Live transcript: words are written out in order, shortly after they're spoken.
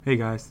Hey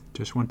guys,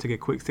 just want to take a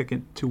quick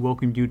second to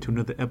welcome you to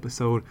another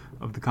episode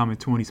of the Common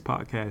 20s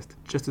podcast.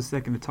 Just a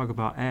second to talk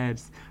about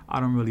ads. I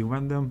don't really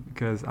run them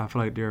because I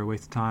feel like they're a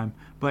waste of time,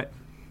 but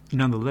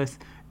nonetheless,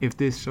 if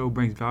this show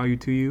brings value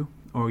to you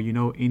or you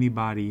know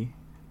anybody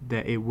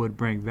that it would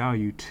bring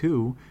value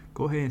to,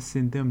 go ahead and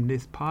send them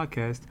this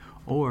podcast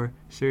or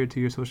share it to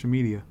your social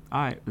media.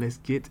 All right, let's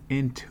get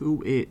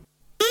into it.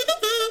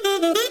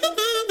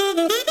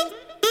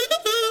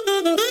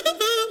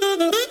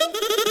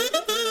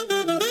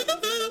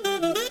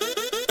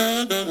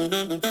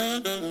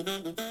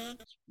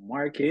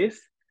 Marcus,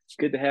 it's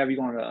good to have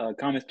you on the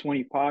Comments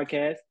 20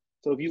 podcast.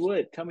 So if you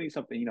would, tell me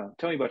something,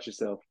 tell me about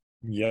yourself.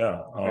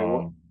 Yeah, Right,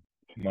 what?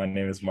 my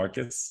name is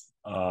Marcus.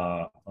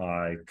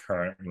 I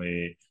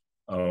currently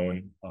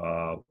own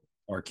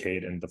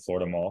arcade in the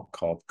Florida Mall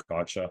called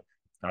Gotcha,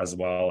 as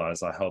well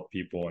as I help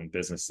people and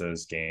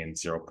businesses gain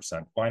 0%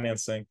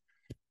 financing,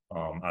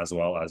 as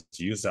well as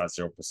use that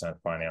 0%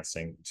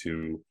 financing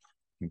to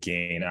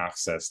gain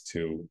access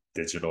to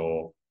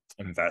digital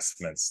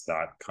investments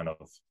that kind of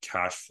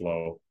cash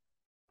flow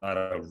at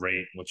a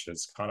rate which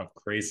is kind of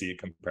crazy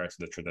compared to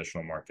the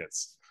traditional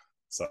markets.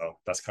 So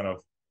that's kind of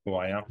who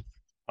I am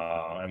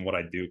and what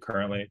I do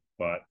currently.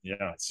 But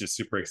yeah, it's just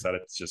super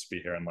excited to just be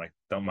here and like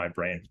dump my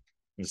brain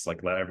and just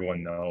like let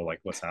everyone know like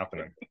what's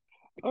happening.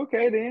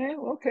 Okay, then.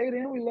 Okay,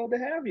 then. We love to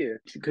have you.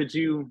 Could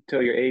you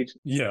tell your age?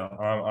 Yeah,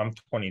 I'm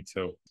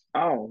 22.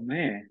 Oh,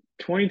 man.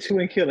 22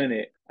 and killing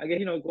it. I guess,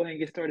 go ahead and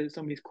get started with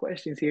some of these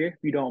questions here, if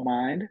you don't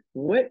mind.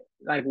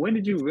 When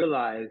did you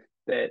realize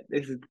that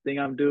this is the thing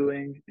I'm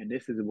doing and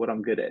this is what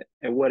I'm good at?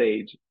 At what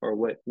age or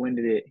when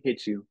did it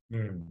hit you?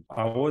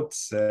 I would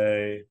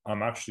say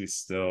I'm actually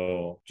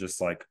still just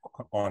like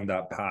on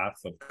that path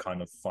of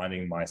kind of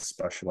finding my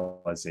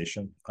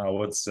specialization. I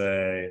would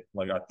say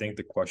like I think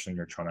the question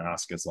you're trying to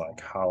ask is like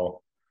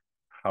how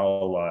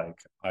like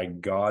I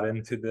got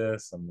into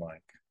this and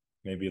like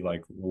maybe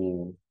like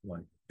ooh,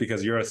 like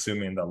because you're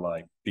assuming that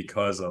like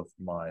because of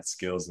my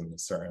skills in a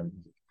certain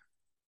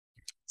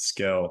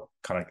skill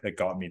kind of it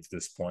got me to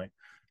this point.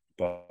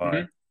 But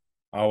Hmm.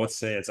 I would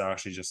say it's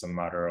actually just a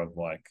matter of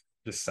like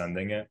just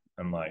sending it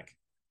and like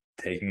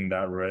taking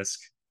that risk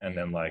and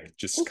then like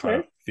just kind of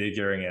Okay.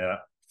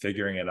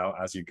 figuring it out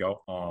as you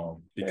go.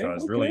 Okay.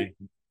 Because Okay. really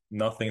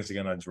nothing's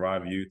gonna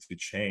drive you to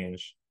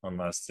change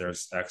unless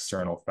there's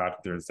external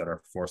factors that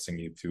are forcing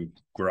you to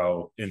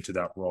grow into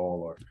that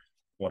role or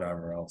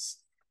whatever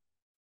else.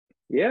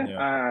 Yeah,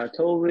 Yeah. I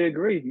totally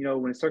agree.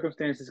 When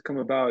circumstances come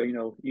about,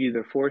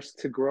 either forced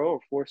to grow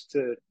or forced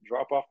to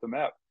drop off the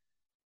map.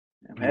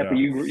 I'm happy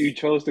Yeah. you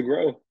chose to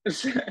grow.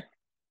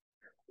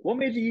 What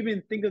made you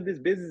even think of this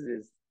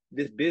business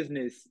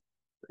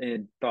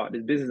and thought,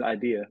 this business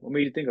idea? What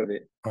made you think of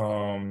it?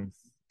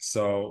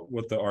 So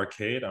with the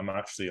arcade, I'm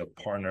actually a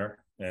partner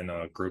in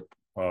a group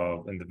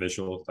of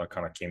individuals that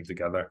kind of came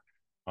together.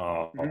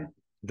 Hmm.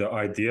 The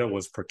idea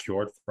was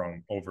procured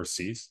from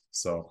overseas.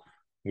 So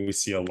we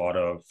see a lot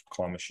of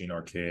claw machine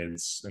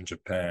arcades in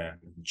Japan,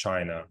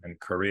 China, and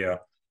Korea.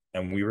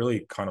 And we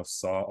really kind of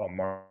saw a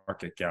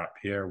market gap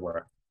here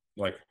where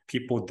like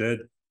people did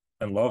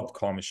and loved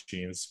claw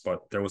machines,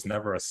 but there was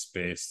never a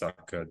space that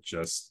could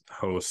just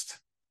host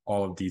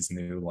all of these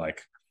new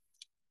like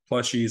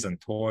plushies and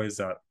toys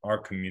that our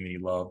community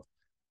loved.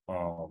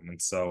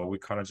 And so we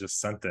kind of just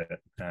sent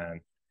it, and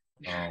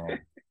um,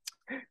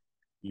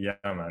 yeah,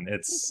 man,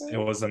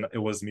 Okay. it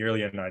was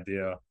merely an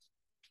idea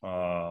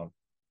uh,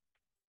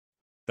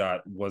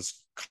 that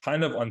was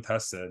kind of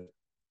untested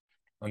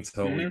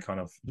until we Hmm. kind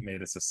of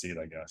made it succeed,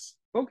 I guess.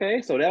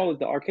 Okay, so that was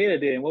the arcade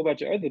idea. And what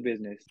about your other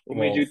business? What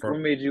made Well, you what for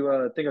made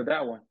you think of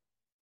that one?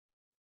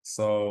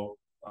 so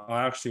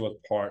I actually was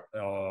part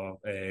of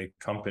a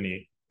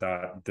company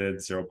that did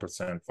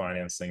 0%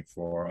 financing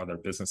for other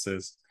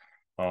businesses.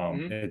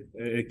 Hmm.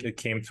 It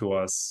came to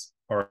us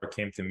or it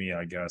came to me,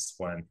 I guess,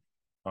 when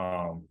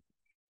um,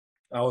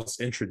 I was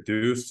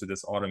introduced to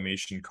this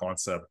automation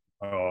concept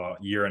a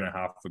year and a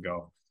half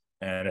ago,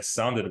 and it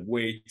sounded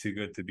way too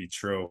good to be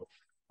true.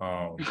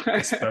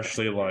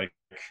 Especially like,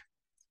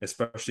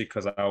 especially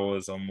because I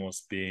was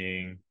almost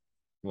being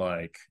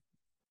like,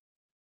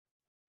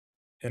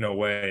 in a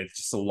way,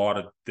 just a lot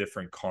of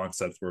different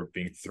concepts were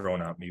being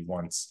thrown at me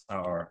once.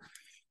 Or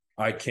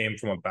I came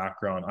from a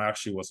background. I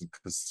actually was a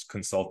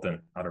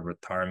consultant at a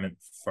retirement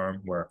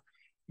firm where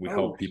we Oh,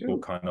 help people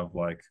shoot. kind of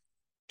like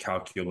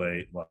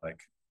calculate like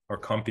or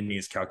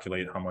companies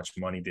calculate how much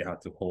money they have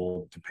to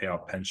hold to pay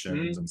out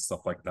pensions Hmm. and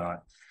stuff like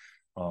that.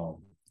 Um,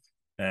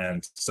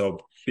 and so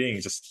being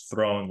just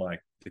thrown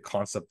like the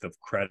concept of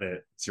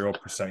credit,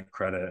 0%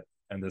 credit,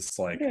 and this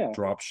like Yeah.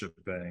 drop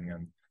shipping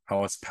and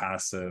how it's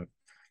passive.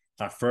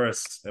 At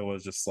first, it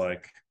was just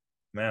like,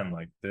 man,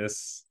 like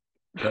this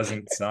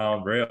doesn't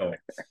sound real.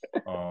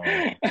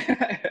 Um,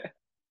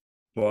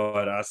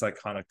 but as I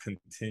kind of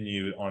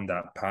continued on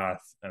that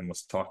path and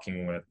was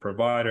talking with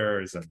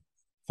providers and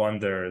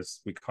funders,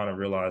 we kind of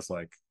realized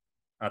like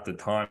at the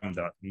time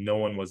that no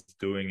one was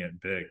doing it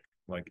big.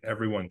 Like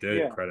everyone did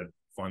Yeah. credit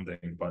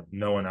funding, but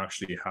no one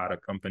actually had a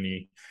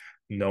company.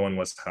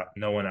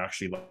 no one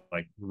actually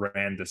like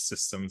ran the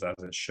systems as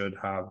it should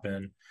have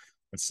been.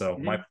 And so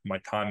Mhm. my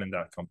time in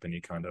that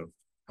company kind of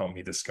helped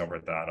me discover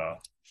that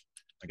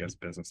I guess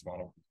business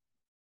model.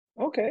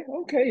 Okay,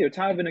 okay. Your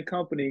time in the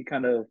company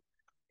kind of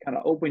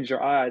opens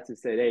your eyes to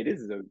say, hey, this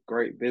is a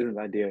great business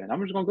idea, and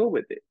I'm just gonna go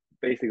with it.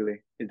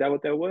 Basically, is that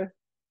what that was?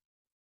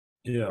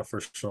 Yeah, for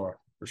sure,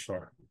 for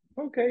sure.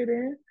 Okay,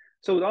 then.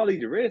 So with all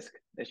these risks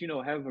that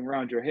have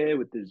around your head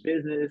with this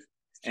business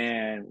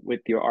and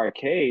with your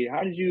arcade,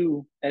 how did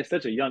you, at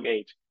such a young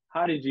age,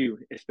 how did you,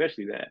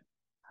 especially that,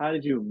 how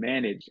did you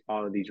manage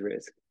all of these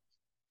risks?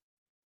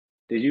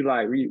 Did you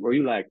were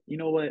you like, you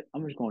know what?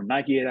 I'm just gonna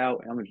Nike it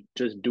out and I'm gonna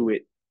just do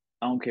it.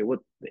 I don't care what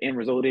the end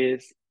result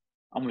is.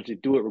 I'm gonna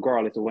just do it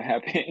regardless of what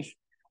happens.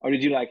 Or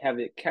did you like have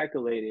it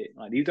calculated?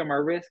 Like these are my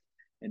risks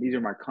and these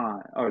are my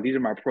cons, or these are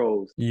my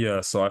pros.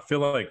 Yeah, so I feel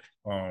like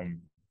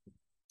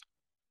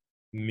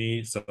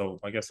so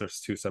I guess there's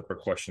two separate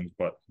questions,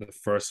 but the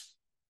first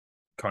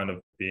kind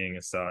of being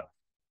is that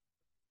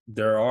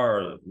there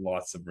are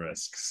lots of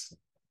risks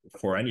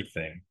for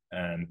anything.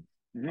 And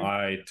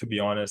Hmm. to be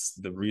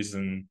honest, the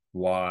reason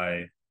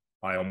why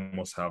I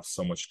almost have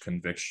so much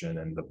conviction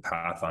in the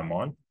path I'm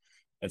on,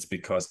 it's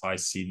because I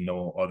see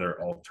no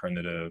other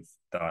alternative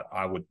that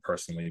I would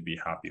personally be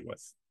happy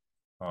with.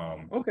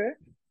 Um, Okay.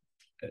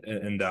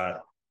 in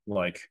that,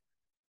 like,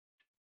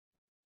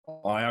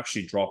 I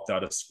actually dropped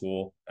out of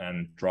school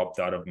and dropped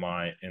out of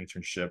my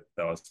internship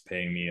that was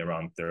paying me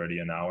around 30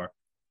 an hour.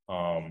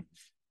 Um,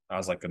 I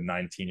was like a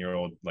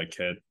 19-year-old like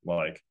kid.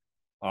 Like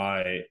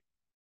I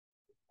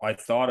I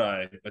thought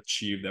I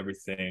achieved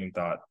everything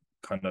that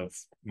kind of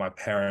my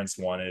parents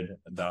wanted,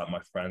 that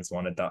my friends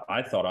wanted, that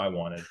I thought I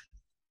wanted.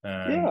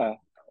 And Yeah.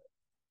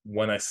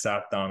 when I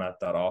sat down at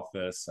that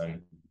office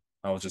and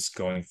I was just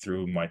going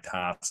through my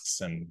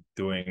tasks and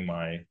doing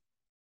my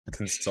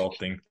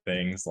consulting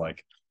things,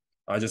 like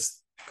I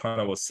just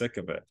kind of was sick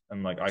of it.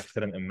 And like I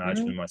couldn't Hmm.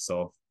 imagine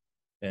myself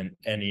in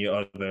any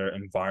other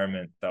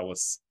environment that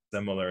was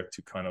similar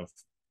to kind of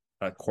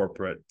that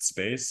corporate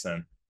space.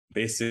 And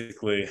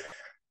basically,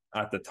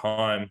 at the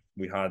time,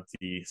 we had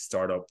the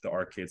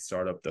arcade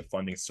startup, the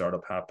funding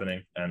startup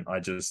happening, and I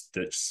just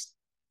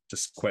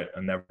quit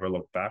and never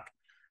looked back.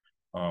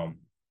 Um,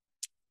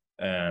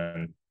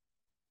 and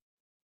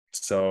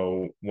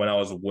so when I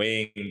was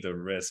weighing the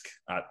risk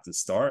at the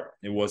start,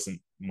 it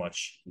wasn't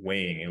much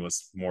weighing. It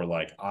was more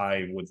like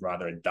I would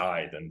rather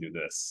die than do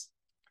this.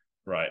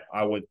 Right.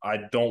 I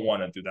don't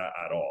want to do that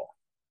at all.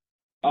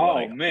 Oh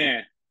Like,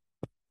 man.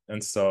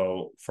 and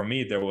so for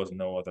me, there was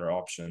no other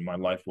option. My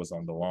life was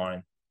on the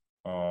line.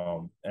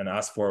 And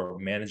as for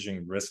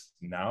managing risk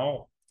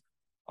now,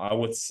 I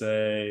would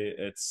say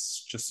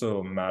it's just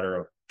a matter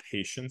of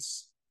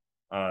patience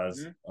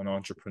as Hmm. an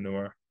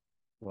entrepreneur.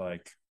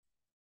 Like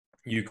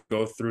you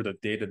go through the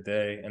day to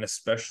day, and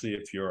especially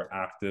if you're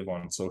active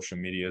on social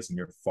medias and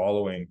you're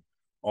following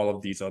all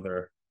of these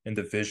other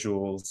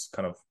individuals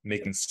kind of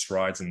making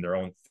strides in their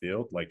own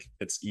field, like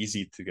it's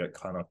easy to get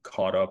kind of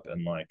caught up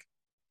in like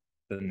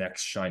the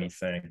next shiny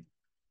thing.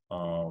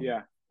 um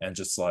Yeah. and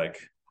just like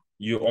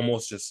you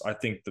almost just I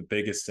think the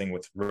biggest thing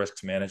with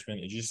risk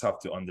management is you just have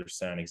to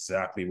understand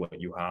exactly what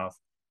you have,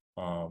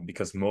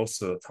 because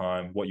most of the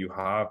time what you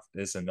have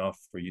is enough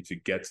for you to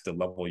get to the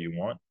level you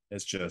want.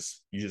 It's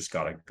just you just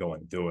got to go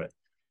and do it.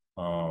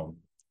 um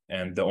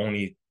and the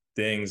only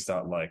things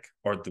that like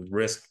or the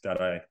risk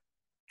that I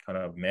kind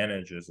of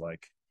manage is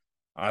like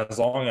as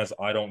long as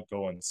I don't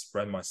go and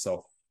spread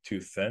myself too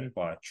thin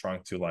by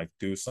trying to like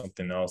do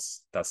something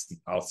else that's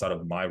outside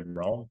of my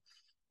realm,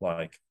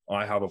 like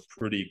I have a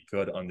pretty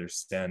good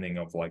understanding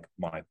of like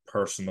my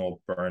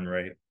personal burn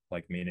rate,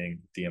 like meaning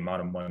the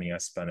amount of money I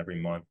spend every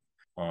month.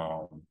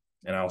 Um,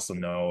 and I also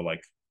know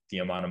like the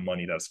amount of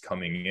money that's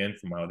coming in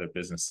from my other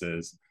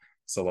businesses.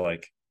 So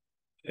like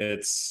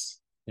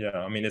yeah,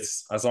 I mean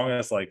it's as long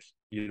as like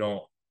you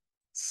don't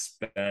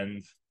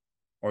spend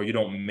or you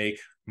don't make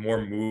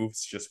more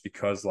moves just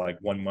because like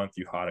one month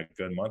you had a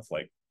good month.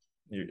 Like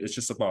it's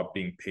just about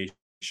being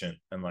patient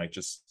and like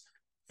just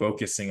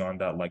focusing on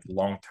that like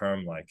long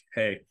term, like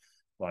hey,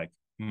 like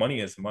money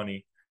is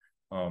money,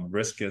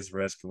 risk is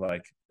risk.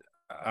 Like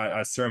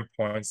at certain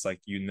points,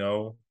 like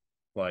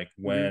like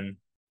Hmm. when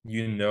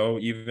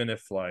even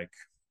if like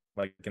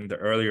in the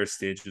earlier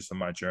stages of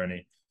my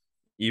journey,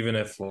 even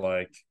if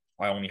like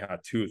I only had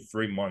 2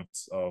 3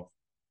 months of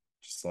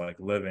just like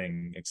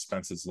living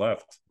expenses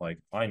left. Like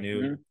I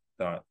knew Hmm.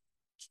 that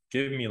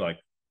give me like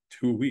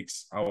 2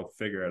 weeks, I will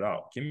figure it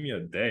out. Give me a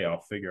day,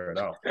 I'll figure it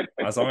out.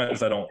 As long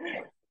as I don't,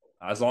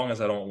 as long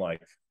as I don't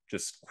like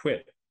just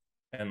quit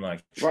and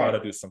like try Right.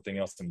 to do something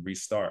else and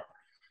restart.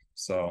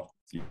 So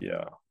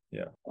yeah,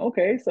 yeah.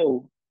 Okay.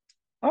 So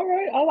all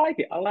right, I like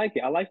it. I like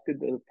it. I like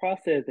the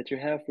process that you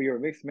have for your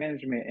risk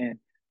management and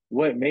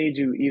what made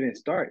you even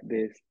start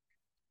this.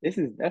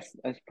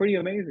 That's pretty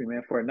amazing,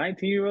 man. For a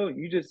 19-year-old,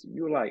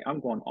 you were like, I'm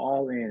going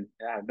all in.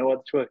 I have no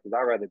other choice because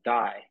I'd rather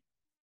die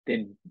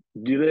than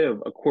you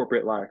live a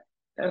corporate life.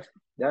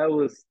 That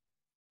was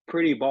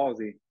pretty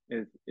ballsy,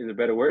 is a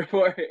better word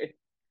for it.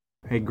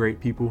 Hey, great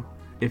people.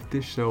 If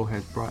this show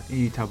has brought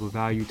any type of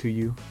value to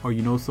you, or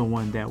you know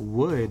someone that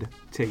would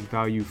take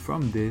value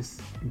from this,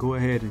 go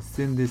ahead and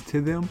send this to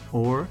them,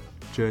 or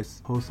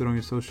just post it on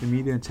your social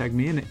media and tag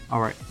me in it.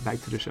 All right, back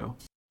to the show.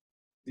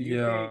 Do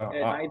you think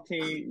at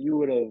 19 you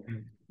would have?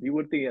 You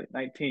would think at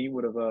 19 you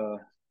would have?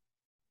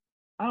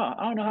 I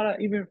don't know how to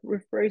even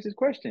rephrase this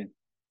question.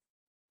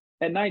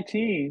 At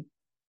 19,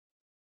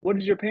 what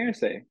did your parents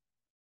say?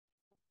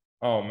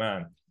 Oh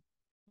man.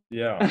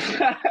 Yeah.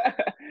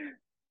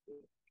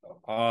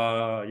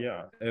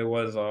 Yeah. It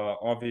was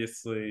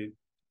obviously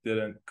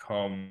didn't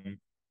come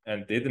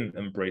and they didn't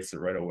embrace it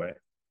right away.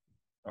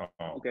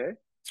 Okay.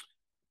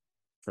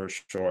 For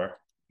sure.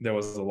 There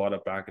was a lot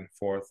of back and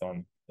forth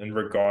on in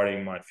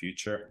regarding my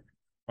future.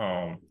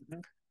 And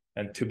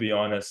to be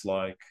honest,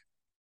 like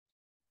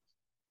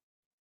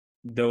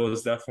there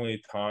was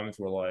definitely times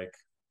where like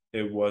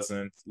it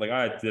wasn't like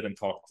I didn't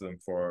talk to them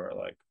for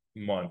like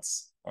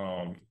months.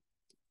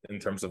 In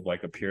terms of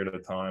like a period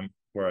of time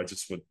where I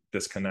just would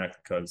disconnect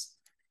because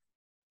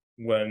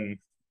when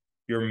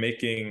you're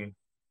making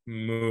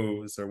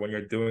moves or when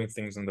you're doing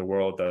things in the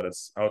world that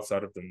is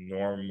outside of the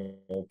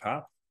normal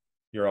path,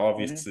 you're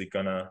obviously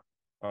gonna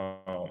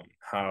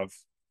have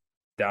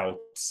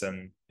doubts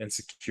and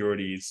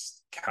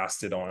insecurities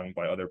casted on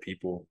by other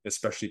people,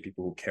 especially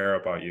people who care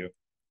about you.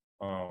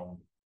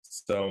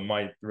 So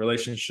my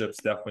relationships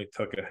definitely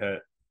took a hit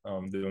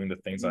doing the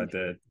things I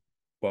did.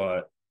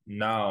 But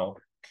now,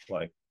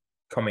 like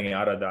coming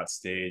out of that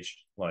stage,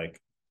 like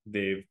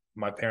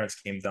my parents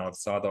came down,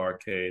 saw the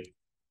arcade.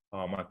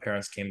 My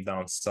parents came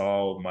down,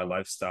 saw my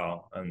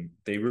lifestyle, and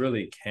they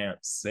really can't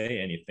say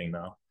anything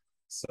now.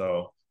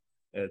 So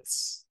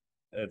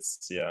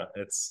yeah,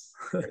 it's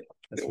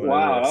that's what it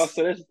Wow. is.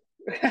 So that's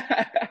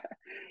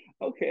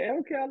okay.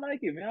 Okay, I like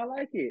it, man. I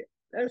like it.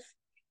 That's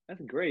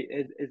great.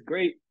 It's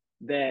great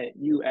that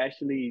you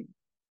actually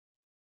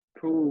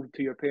proved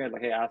to your parents,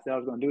 like, hey, I said I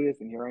was gonna do this,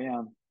 and here I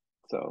am.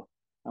 So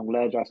I'm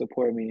glad y'all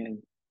support me, and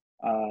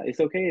it's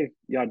okay if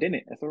y'all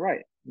didn't. That's all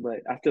right. But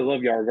I still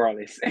love y'all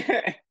regardless. It's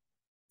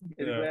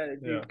Yeah, glad that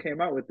you yeah.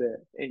 came out with that.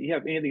 And you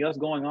have anything else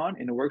going on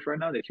in the works right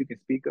now that you can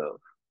speak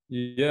of?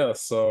 Yeah,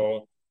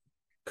 so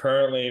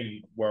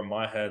currently where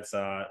my head's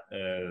at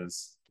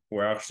is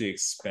we're actually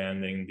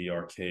expanding the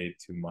arcade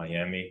to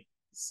Miami.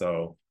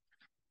 So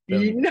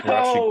then we're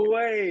actually No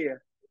way.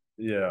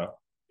 yeah,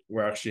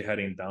 we're actually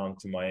heading down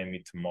to Miami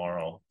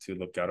tomorrow to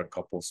look at a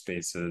couple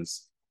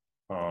spaces.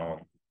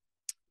 Um,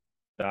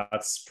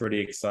 that's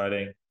pretty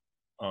exciting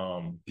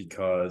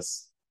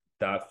because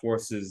that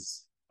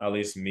forces at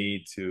least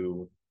me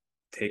to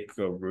take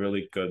a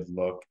really good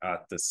look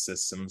at the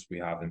systems we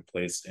have in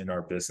place in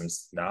our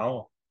business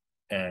now.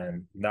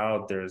 And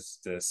now there's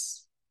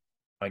this,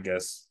 I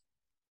guess,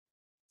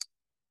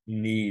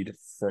 need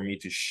for me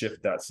to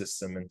shift that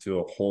system into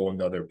a whole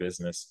nother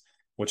business,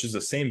 which is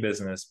the same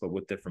business, but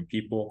with different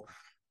people.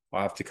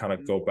 I have to kind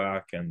of go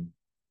back and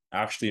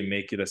actually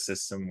make it a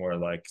system where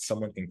like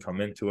someone can come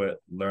into it,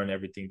 learn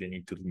everything they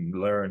need to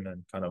learn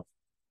and kind of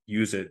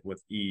use it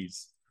with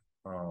ease.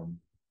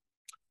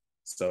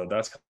 So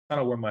that's kind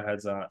of where my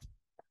head's at.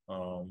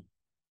 Um,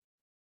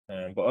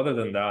 and but other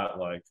than that,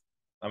 like,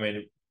 I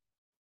mean,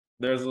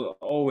 there's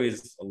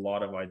always a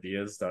lot of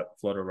ideas that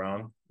float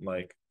around,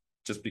 like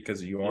just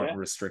because you aren't Yeah.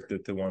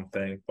 restricted to one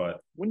thing.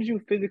 But When did you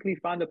physically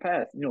find the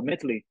path?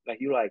 Mentally, like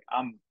you like,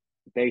 I'm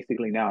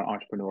basically now an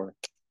entrepreneur.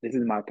 This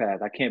is my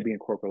path. I can't be in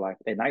corporate life.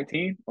 At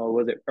 19, or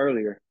was it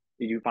earlier?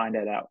 Did you find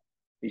that out?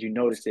 Did you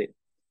notice it?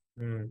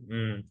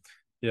 mm-hmm.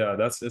 Yeah,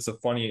 it's a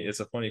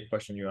funny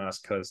question you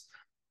ask because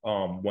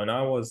when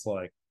I was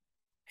like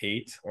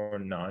 8 or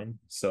 9,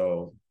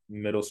 so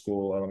middle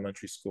school,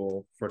 elementary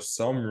school, for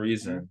some Mhm.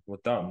 reason,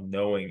 without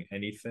knowing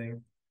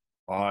anything,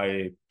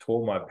 I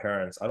told my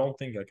parents, I don't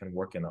think I can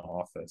work in an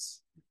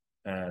office.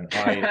 And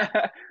I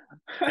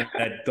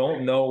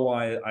don't know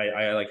why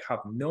I like have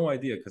no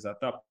idea because at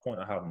that point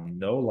I have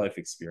no life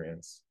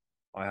experience.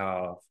 I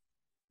have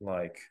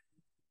like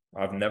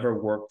I've never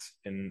worked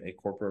in a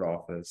corporate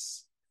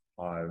office.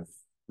 I've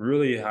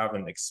really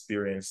haven't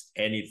experienced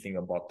anything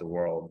about the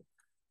world.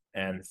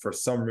 And for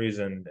some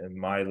reason, in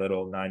my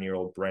little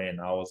 9-year-old brain,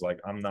 I was like,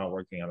 I'm not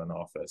working at an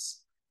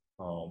office.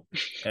 Um,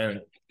 and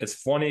it's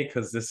funny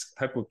because this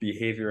type of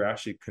behavior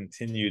actually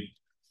continued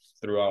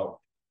throughout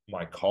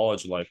my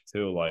college life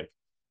too. Like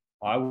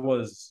I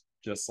was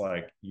just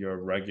like your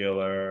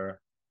regular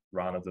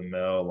run of the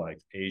mill, like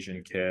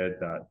Asian kid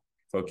that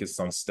focused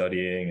on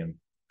studying and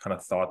kind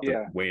of thought the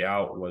Yeah. way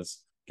out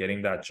was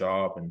getting that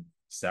job and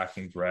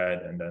stacking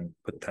bread and then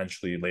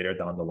potentially later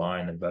down the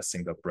line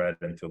investing the bread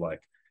into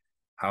like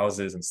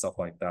houses and stuff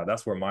like that.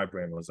 That's where my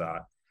brain was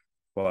at.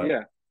 But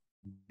Yeah.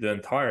 the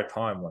entire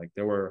time, like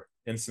there were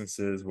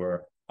instances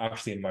where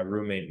actually my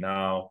roommate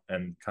now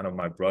and kind of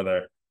my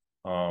brother,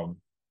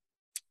 um,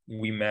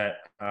 we met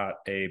at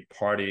a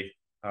party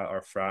at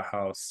our frat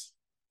house.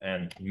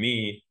 And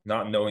me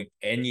not knowing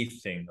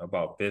anything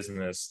about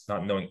business,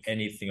 not knowing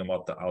anything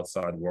about the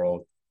outside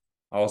world,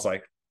 I was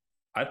like,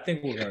 I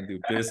think we're gonna do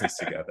business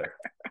together.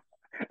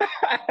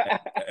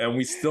 And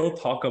we still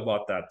talk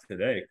about that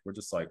today. We're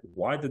just like,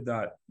 why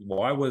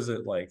was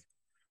it like,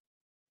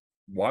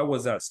 why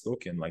was that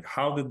spoken? Like,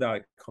 how did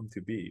that come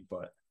to be?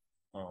 But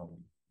um,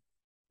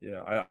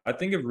 yeah, I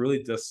think it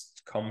really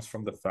just comes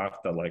from the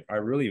fact that like I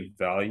really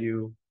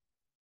value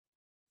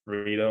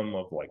freedom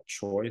of like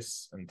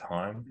choice and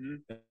time,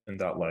 Mhm. and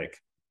that like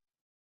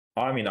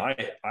I mean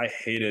I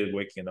hated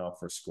waking up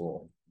for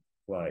school.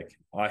 Like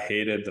I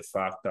hated the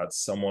fact that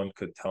someone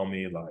could tell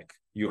me like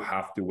you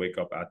have to wake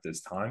up at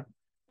this time.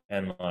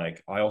 And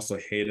like I also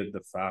hated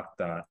the fact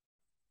that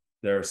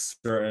there are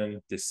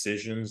certain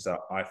decisions that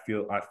I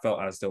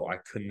felt as though I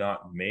could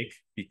not make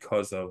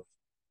because of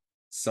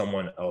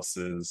someone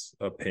else's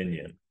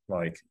opinion.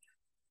 Like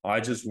I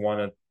just want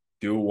to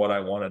do what I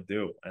want to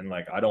do, and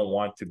like I don't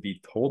want to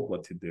be told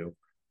what to do.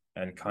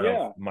 And kind of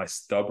Yeah. my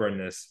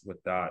stubbornness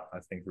with that, I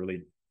think,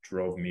 really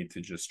drove me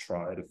to just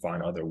try to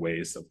find other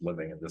ways of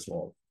living in this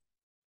world.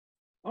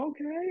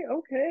 Okay.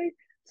 Okay.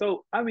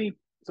 So I mean,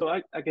 so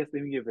I guess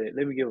let me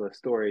give a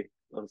story,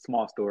 a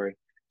small story.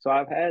 So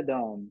I've had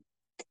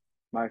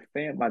my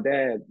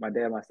dad,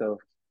 myself,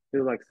 he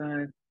was like,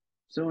 son,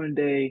 soon a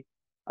day,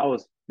 I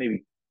was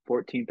maybe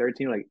 14,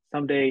 13, like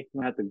someday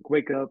you're gonna have to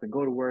wake up and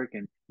go to work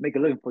and make a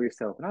living for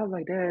yourself. And I was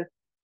like, Dad,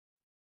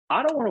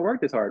 I don't want to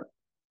work this hard.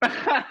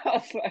 I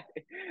was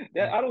like,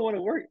 Dad, I don't want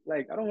to work.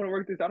 Like, I don't want to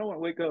work this. I don't want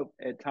to wake up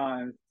at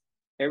times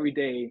every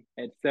day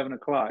at 7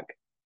 o'clock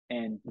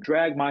and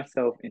drag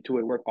myself into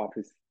a work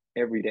office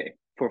every day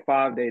for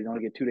 5 days and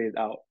only get 2 days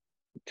out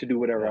to do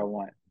whatever I Yeah,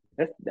 want.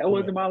 That yeah,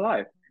 wasn't my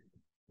life.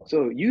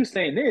 So you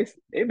saying this,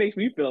 it makes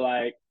me feel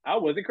like I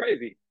wasn't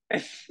crazy.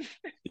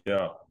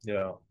 yeah,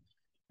 yeah.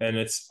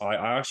 And I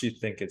actually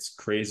think it's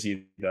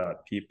crazy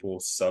that people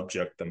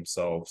subject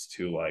themselves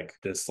to like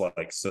this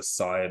like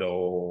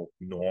societal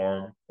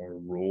norm or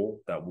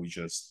rule that we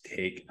just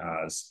take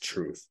as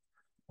truth.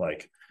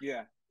 Like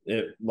Yeah.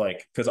 it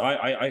like because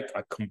I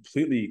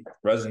completely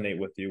resonate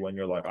with you when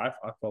you're like I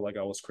felt like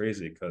I was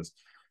crazy because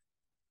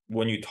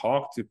when you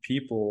talk to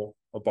people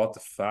about the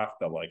fact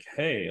that like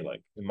hey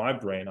like in my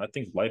brain I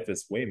think life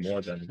is way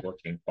more than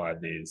working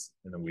 5 days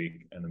in a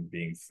week and then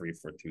being free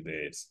for 2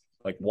 days.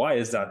 Like why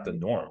is that the Mhm.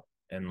 norm?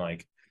 And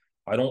like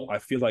I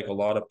feel like a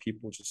lot of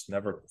people just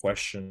never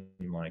question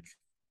like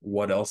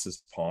what else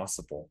is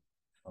possible.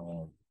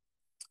 um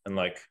and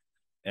like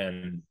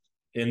and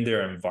in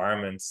their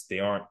environments they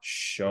aren't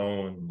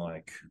shown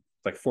like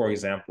for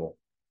example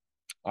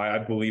I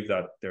believe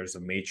that there's a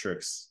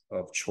matrix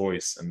of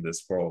choice in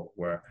this world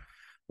where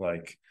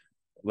like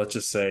let's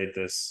just say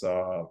this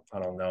I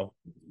don't know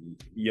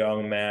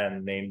young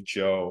man named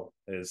Joe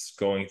is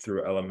going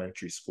through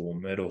elementary school,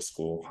 middle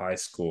school, high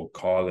school,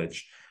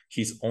 college.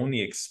 He's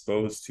only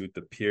exposed to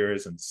the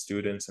peers and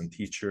students and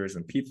teachers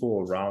and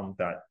people around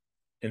that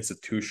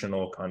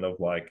institutional kind of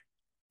like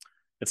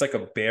it's like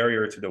a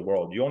barrier to the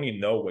world. You only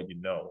know what you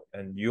know,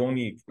 and you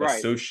only Right.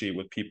 associate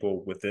with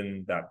people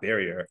within that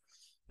barrier.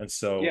 And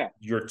so Yeah.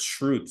 your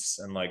truths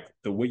and like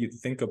the way you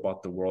think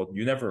about the world,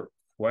 you never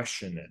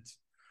question it.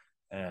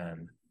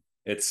 And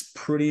it's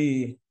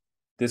pretty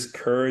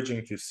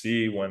discouraging to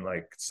see when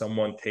like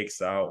someone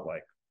takes out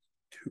like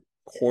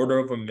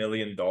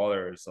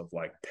 $250,000 of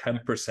like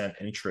 10%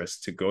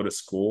 interest to go to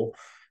school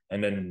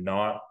and then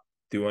not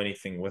do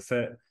anything with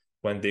it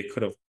when they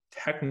could have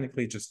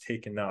technically just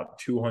taken out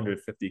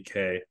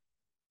 250K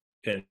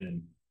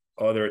in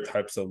other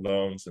types of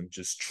loans and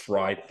just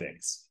tried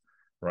things,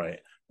 right?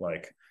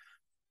 Like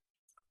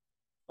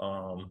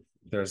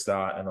there's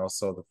that, and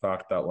also the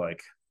fact that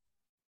like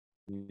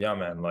yeah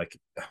man, like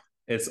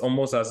it's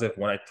almost as if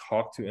when I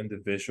talk to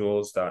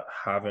individuals that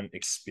haven't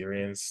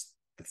experienced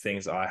the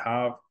things I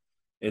have,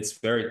 it's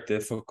very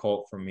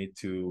difficult for me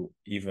to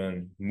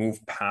even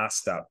move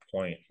past that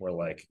point where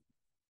like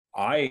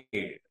I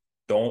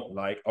don't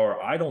like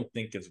or I don't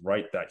think it's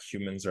right that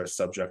humans are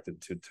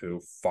subjected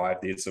to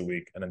 5 days a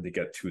week and then they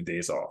get 2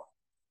 days off.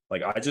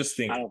 Like I just I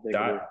think don't think it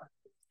that is.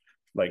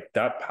 like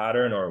that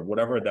pattern or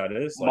whatever that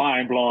is,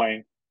 Mind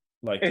blowing.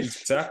 like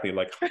It's exactly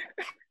like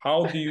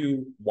how do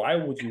you why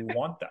would you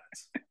want that?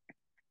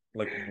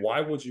 Like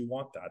why would you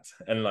want that?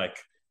 And like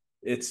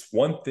it's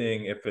one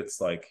thing if it's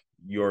like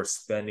you're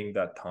spending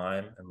that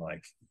time and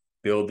like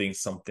building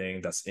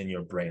something that's in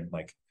your brain,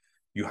 like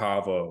you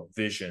have a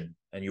vision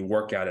and you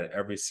work at it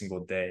every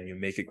single day and you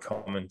make it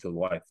come into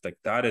life, like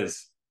that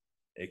is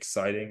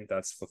exciting,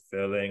 that's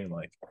fulfilling.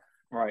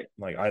 right.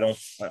 Like I don't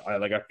I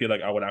like I feel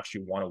like I would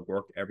actually want to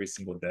work every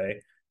single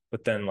day.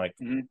 But then like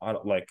Hmm.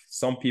 like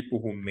some people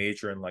who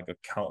major in like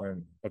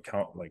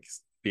account like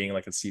being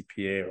like a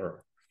CPA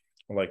or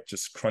like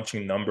just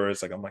crunching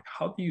numbers, like I'm like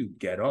how do you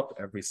get up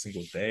every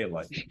single day?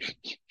 Like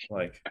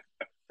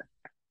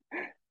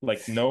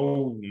like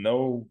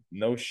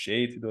no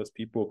shade to those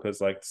people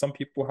because like some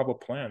people have a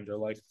plan. They're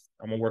like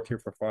I'm gonna work here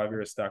for 5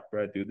 years, stack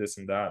bread, do this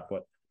and that.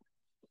 But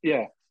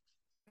Yeah.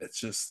 it's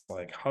just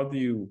like how do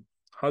you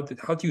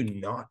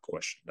not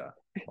question that?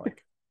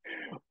 Like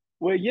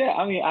Well, yeah.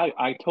 I mean,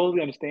 I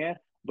totally understand,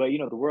 but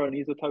the world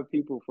needs those type of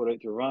people for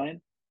it to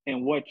run.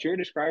 And what you're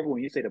describing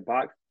when you say the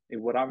box,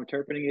 and what I'm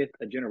interpreting is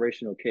a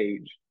generational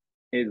cage.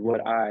 is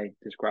what I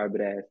describe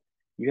it as.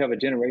 You have a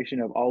generation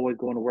of always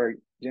going to work,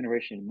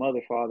 generation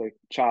mother, father,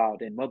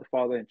 child, and mother,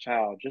 father, and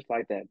child, just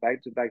like that,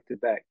 back to back to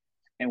back.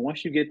 And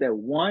once you get that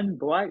one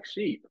black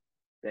sheep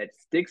that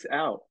sticks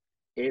out,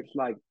 it's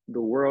like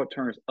the world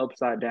turns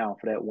upside down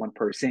for that one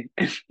person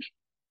because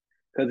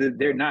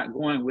they're Yeah. not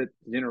going with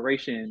the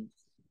generation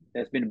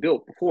that's been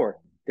built before.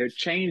 They're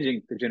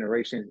changing the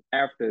generations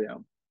after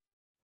them.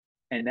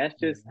 And that's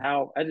just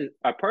how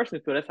I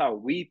personally feel that's how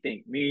we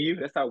think. Me and you,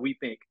 that's how we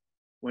think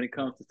when it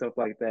comes to stuff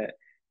like that.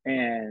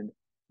 And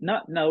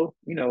not no,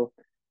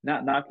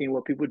 not knocking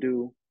what people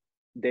do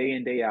day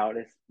in, day out.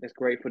 That's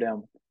great for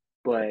them.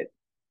 But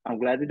I'm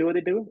glad to do what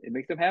they do. It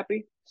makes them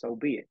happy, so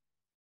be it.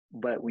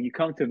 But when you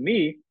come to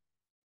me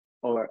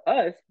or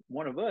us,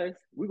 one of us,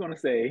 we're gonna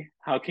say,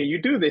 how can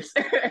you do this?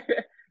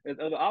 There's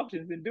other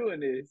options in doing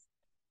this.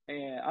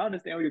 And I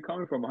understand where you're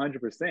coming from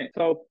 100%.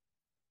 So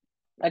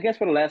I guess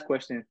for the last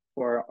question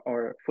for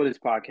this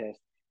podcast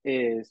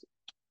is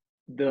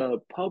the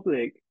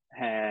public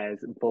has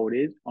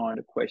voted on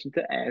a question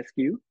to ask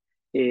you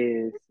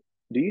is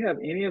do you have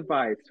any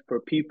advice for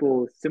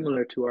people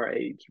similar to our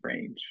age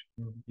range?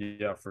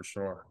 Yeah, for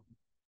sure.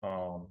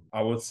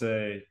 I would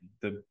say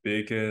the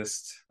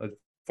biggest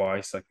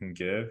advice I can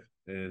give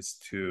is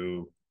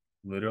to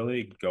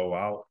literally go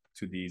out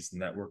to these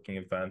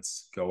networking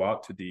events, go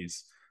out to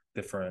these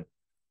different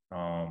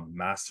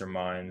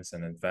masterminds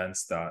and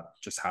events that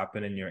just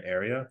happen in your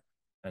area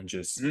and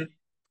just Mhm.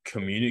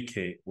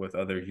 communicate with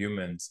other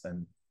humans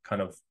and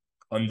kind of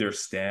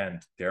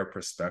understand their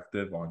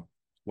perspective on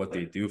what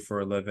they do for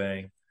a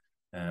living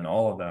and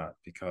all of that.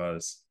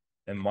 Because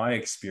in my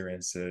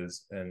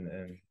experiences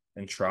and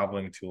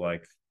traveling to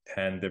like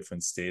 10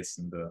 different states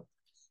in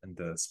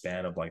the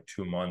span of like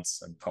 2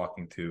 months and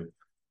talking to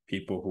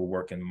people who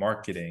work in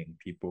marketing,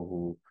 people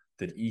who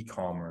did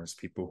e-commerce,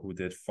 people who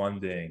did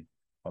funding,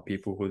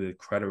 people who did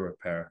credit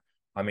repair.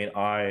 I mean,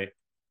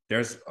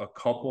 there's a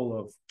couple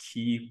of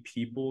key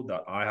people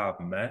that I have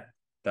met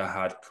that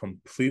had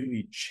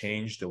completely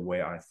changed the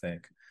way I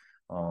think.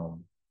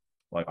 Um,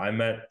 like I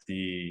met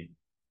the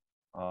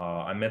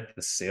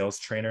sales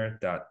trainer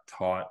that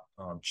taught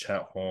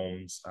Chet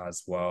Holmes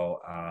as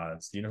well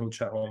as. Do you know who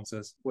Chet Holmes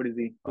is? What is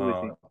he? Who is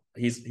Uh,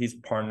 he? he's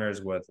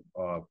partners with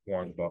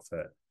Warren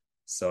Buffett.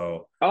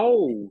 So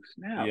Oh,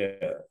 snap.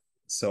 yeah.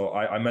 So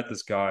I met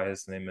this guy.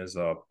 His name is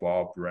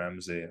Bob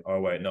Ramsey. Oh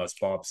wait, no, it's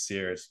Bob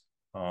Sears.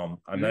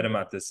 I met Mhm. him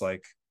at this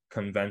like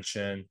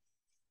convention.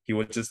 He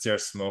was just there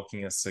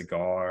smoking a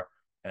cigar,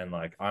 and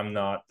like I'm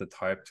not the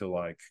type to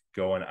like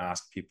go and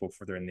ask people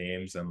for their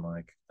names and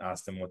like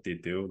ask them what they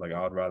do. Like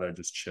I would rather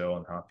just chill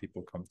and have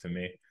people come to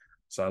me.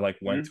 So I like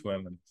went Mhm. to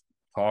him and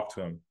talked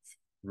to him,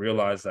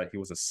 realized that he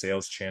was a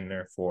sales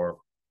trainer for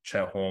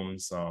Chet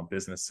Holmes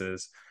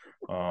businesses.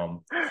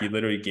 He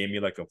literally gave me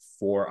like a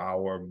 4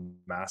 hour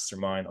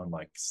mastermind on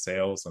like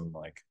sales and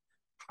like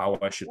how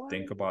I should What?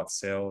 think about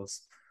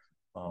sales.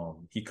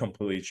 He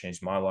completely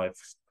changed my life,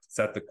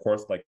 set the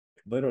course, like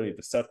literally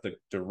to set the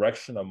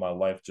direction of my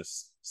life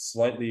just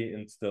slightly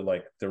into the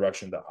like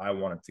direction that I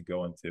wanted to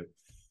go into.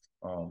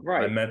 I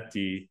Right. met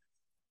the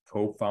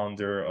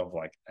co-founder of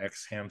like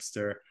X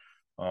Hamster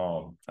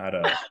at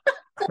a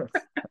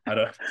at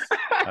a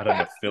at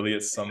an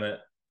affiliate summit.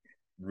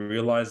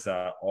 Realized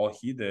that all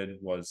he did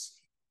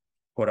was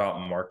put out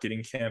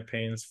marketing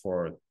campaigns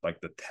for like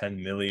the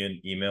 10 million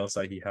emails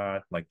that he had.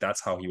 Like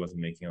that's how he was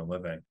making a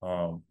living.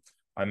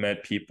 I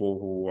met people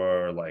who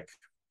were like,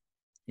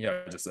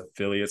 yeah, just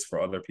affiliates for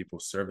other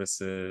people's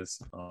services.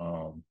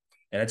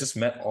 And I just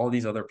met all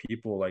these other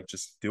people like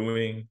just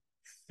doing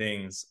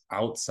things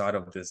outside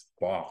of this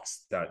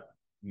box that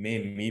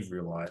made me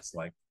realize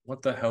like,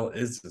 what the hell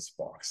is this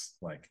box?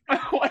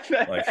 What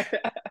the Like,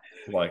 heck?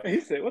 like, He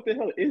said, what the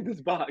hell is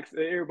this box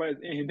that everybody's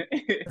in?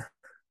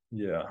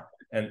 yeah.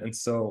 And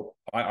so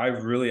I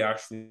really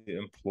actually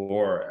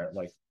implore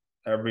like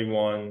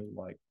everyone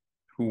like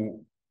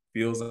who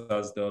feels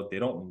as though they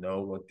don't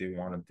know what they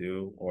want to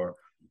do, or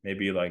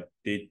maybe like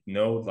they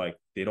know like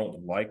they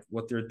don't like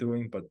what they're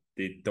doing but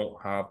they don't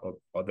have a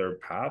other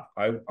path.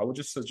 I would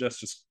just suggest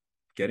just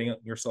getting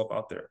yourself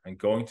out there and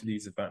going to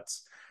these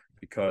events,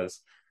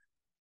 because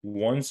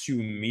once you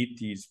meet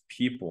these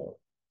people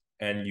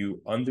and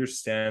you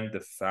understand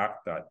the fact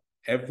that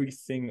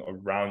everything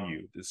around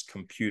you, this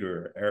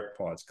computer,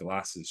 AirPods,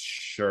 glasses,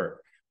 shirt,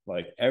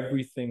 like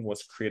everything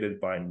was created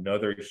by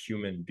another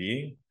human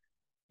being,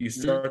 you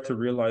Mhm. start to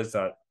realize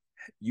that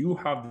you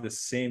have the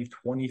same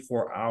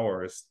 24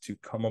 hours to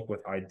come up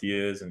with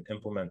ideas and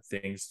implement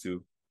things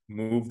to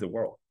move the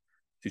world,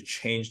 to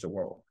change the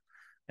world.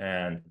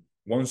 And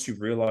once you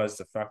realize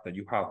the fact that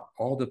you have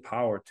all the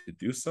power to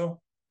do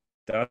so,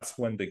 that's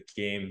when the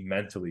game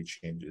mentally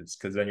changes,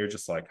 because then you're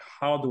just like,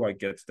 how do I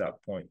get to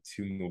that point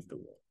to move the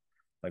world?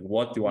 Like,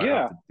 what do I have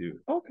Yeah. to do?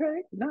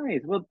 Okay.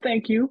 Nice. Well,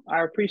 thank you.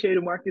 I appreciate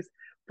it, Marcus,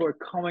 for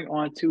coming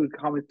on to the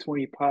Common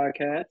 20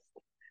 podcast.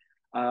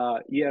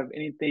 You have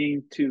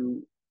anything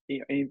to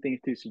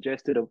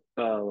suggest to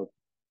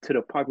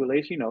the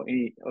population?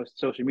 Any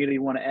social media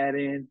you want to add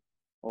in,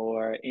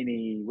 or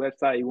any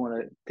website you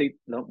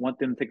want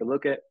them to take a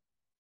look at?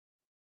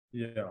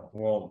 Yeah,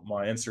 well,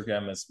 my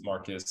Instagram is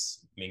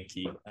Marcus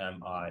Minky,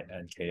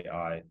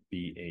 Minkibaek.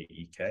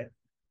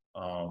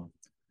 Um,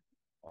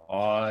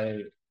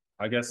 I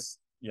I guess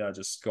yeah,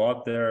 just go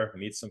out there,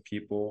 meet some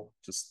people,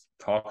 just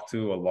talk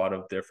to a lot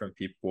of different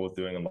people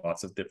doing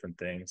lots of different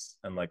things,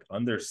 and like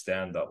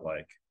understand that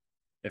like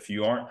if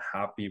you aren't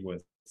happy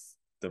with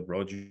the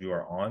road you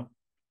are on,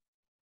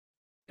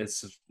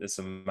 it's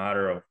a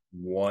matter of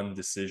one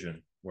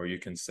decision where you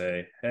can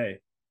say, "Hey,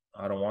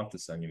 I don't want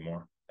this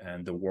anymore,"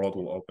 and the world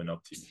will open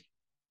up to you.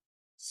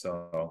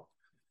 So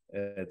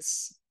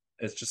it's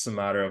it's just a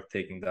matter of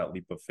taking that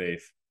leap of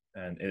faith,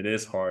 and it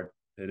is hard,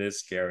 it is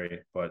scary,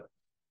 but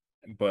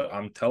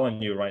I'm telling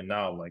you right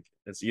now, like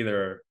it's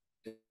either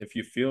if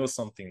you feel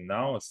something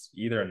now, it's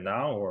either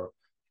now or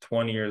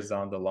 20 years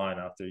down the line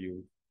after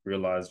you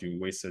realize you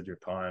wasted your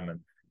time and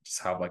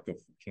just have like a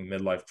fucking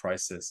midlife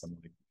crisis and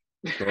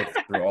like go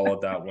through all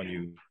of that when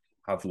you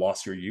have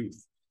lost your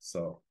youth.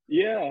 So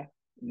Yeah,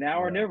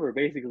 now or yeah, never,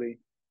 basically.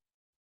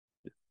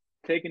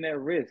 Taking that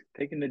risk,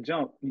 taking the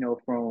jump,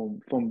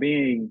 from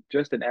being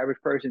just an average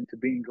person to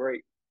being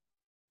great.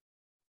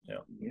 yeah.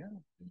 Yeah.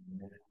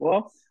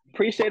 Well,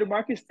 appreciate it,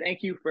 Marcus.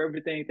 Thank you for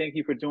everything. Thank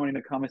you for joining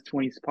the Comments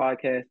 20s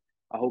podcast.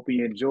 I hope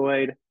you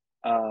enjoyed.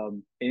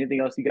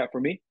 Anything else you got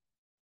for me?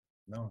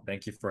 No,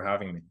 thank you for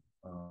having me.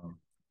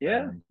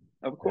 Yeah, And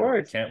of yeah,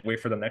 course. can't wait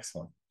for the next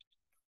one.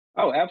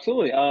 Oh,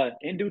 absolutely.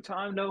 In due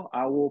time, though,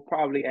 I will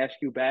probably ask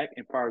you back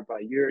in probably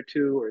about a year or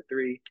two or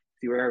three,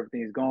 see where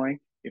everything's going,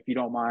 if you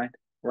don't mind.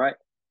 Right?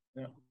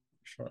 Yeah,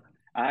 sure.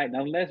 All right.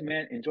 Nonetheless,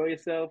 man, enjoy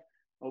yourself.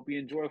 Hope you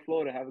enjoy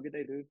Florida. Have a good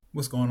day, dude.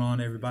 What's going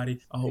on, everybody?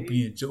 I hope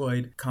you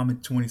enjoyed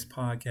Comment 20's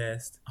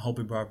podcast. I hope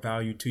it brought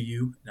value to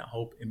you, and I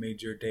hope it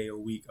made your day or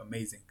week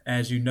amazing.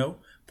 As you know,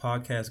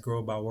 podcasts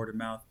grow by word of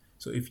mouth.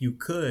 So if you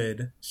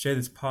could share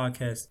this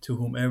podcast to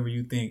whomever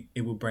you think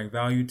it will bring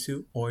value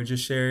to, or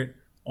just share it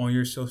on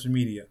your social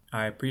media.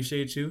 I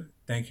appreciate you.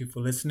 Thank you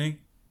for listening.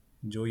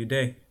 Enjoy your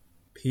day.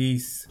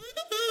 Peace.